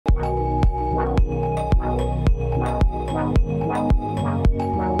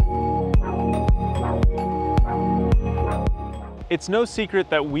It's no secret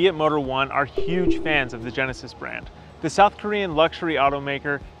that we at Motor One are huge fans of the Genesis brand. The South Korean luxury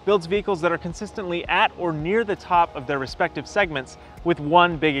automaker builds vehicles that are consistently at or near the top of their respective segments, with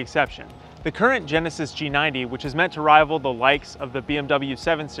one big exception. The current Genesis G90, which is meant to rival the likes of the BMW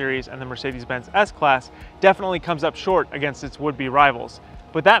 7 Series and the Mercedes-Benz S-Class, definitely comes up short against its would-be rivals.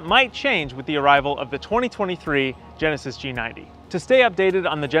 But that might change with the arrival of the 2023 Genesis G90. To stay updated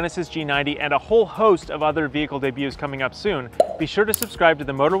on the Genesis G90 and a whole host of other vehicle debuts coming up soon, be sure to subscribe to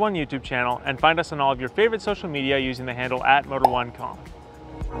the Motor One YouTube channel and find us on all of your favorite social media using the handle @MotorOneCom.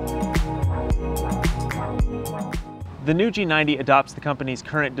 The new G90 adopts the company's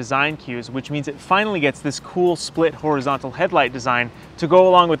current design cues, which means it finally gets this cool split horizontal headlight design to go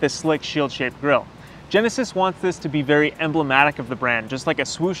along with this slick shield-shaped grille. Genesis wants this to be very emblematic of the brand, just like a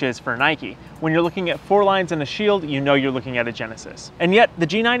swoosh is for Nike. When you're looking at 4 lines and a shield, you know you're looking at a Genesis. And yet, the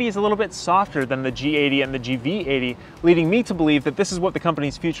G90 is a little bit softer than the G80 and the GV80, leading me to believe that this is what the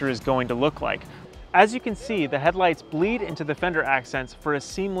company's future is going to look like. As you can see, the headlights bleed into the fender accents for a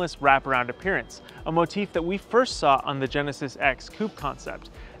seamless wraparound appearance, a motif that we first saw on the Genesis X Coupe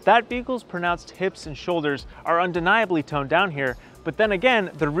concept. That vehicle's pronounced hips and shoulders are undeniably toned down here, but then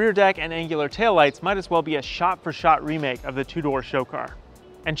again, the rear deck and angular taillights might as well be a shot-for-shot remake of the two-door show car.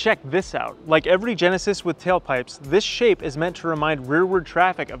 And check this out. Like every Genesis with tailpipes, this shape is meant to remind rearward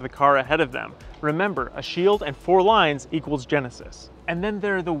traffic of the car ahead of them. Remember, a shield and 4 lines equals Genesis. And then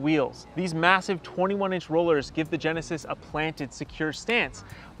there are the wheels. These massive 21-inch rollers give the Genesis a planted, secure stance,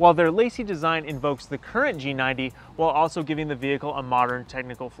 while their lacy design invokes the current G90 while also giving the vehicle a modern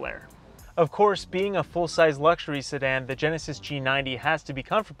technical flair. Of course, being a full-size luxury sedan, the Genesis G90 has to be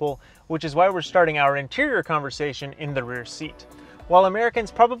comfortable, which is why we're starting our interior conversation in the rear seat. While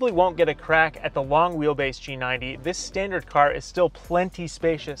Americans probably won't get a crack at the long wheelbase G90, this standard car is still plenty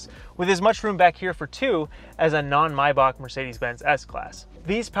spacious, with as much room back here for 2 as a non-Maybach Mercedes-Benz S-Class.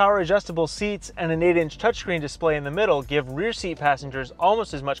 These power-adjustable seats and an 8-inch touchscreen display in the middle give rear seat passengers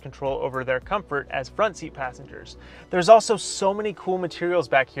almost as much control over their comfort as front seat passengers. There's also so many cool materials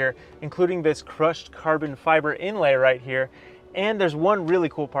back here, including this crushed carbon fiber inlay right here, and there's one really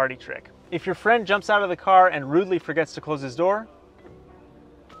cool party trick. If your friend jumps out of the car and rudely forgets to close his door,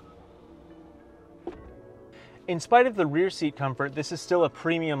 in spite of the rear seat comfort, this is still a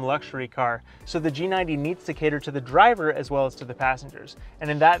premium luxury car, so the G90 needs to cater to the driver as well as to the passengers. And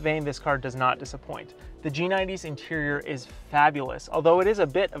in that vein, this car does not disappoint. The G90's interior is fabulous, although it is a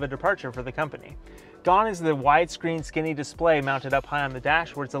bit of a departure for the company. Gone is the widescreen skinny display mounted up high on the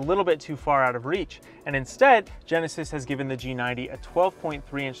dash where it's a little bit too far out of reach, and instead, Genesis has given the G90 a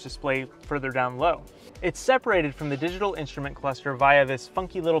 12.3-inch display further down low. It's separated from the digital instrument cluster via this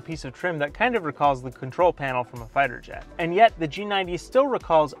funky little piece of trim that kind of recalls the control panel from a fighter jet. And yet, the G90 still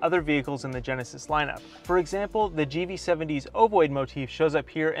recalls other vehicles in the Genesis lineup. For example, the GV70's ovoid motif shows up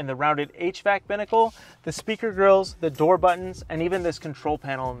here in the rounded HVAC binnacle, the speaker grills, the door buttons, and even this control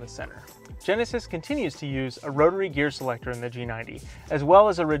panel in the center. Genesis continues to use a rotary gear selector in the G90, as well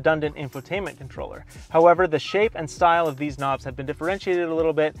as a redundant infotainment controller. However, the shape and style of these knobs have been differentiated a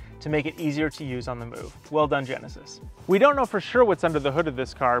little bit to make it easier to use on the move. Well done, Genesis. We don't know for sure what's under the hood of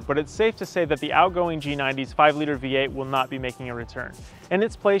this car, but it's safe to say that the outgoing G90's 5-liter V8 will not be making a return. In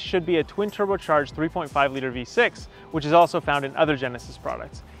its place should be a twin-turbocharged 3.5-liter V6, which is also found in other Genesis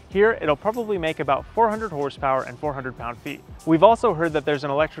products. Here, it'll probably make about 400 horsepower and 400 pound-feet. We've also heard that there's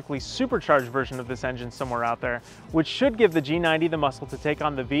an electrically supercharged version of this engine somewhere out there, which should give the G90 the muscle to take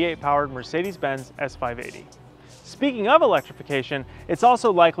on the V8-powered Mercedes-Benz S580. Speaking of electrification, it's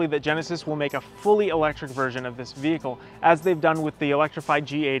also likely that Genesis will make a fully electric version of this vehicle, as they've done with the electrified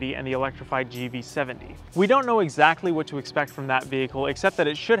G80 and the electrified GV70. We don't know exactly what to expect from that vehicle, except that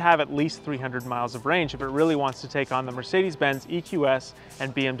it should have at least 300 miles of range if it really wants to take on the Mercedes-Benz EQS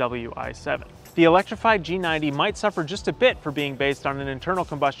and BMW i7. The electrified G90 might suffer just a bit for being based on an internal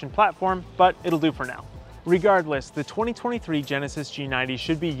combustion platform, but it'll do for now. Regardless, the 2023 Genesis G90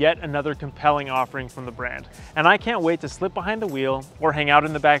 should be yet another compelling offering from the brand, and I can't wait to slip behind the wheel or hang out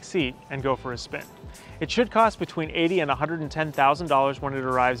in the back seat and go for a spin. It should cost between $80,000 and $110,000 when it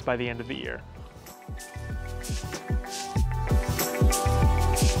arrives by the end of the year.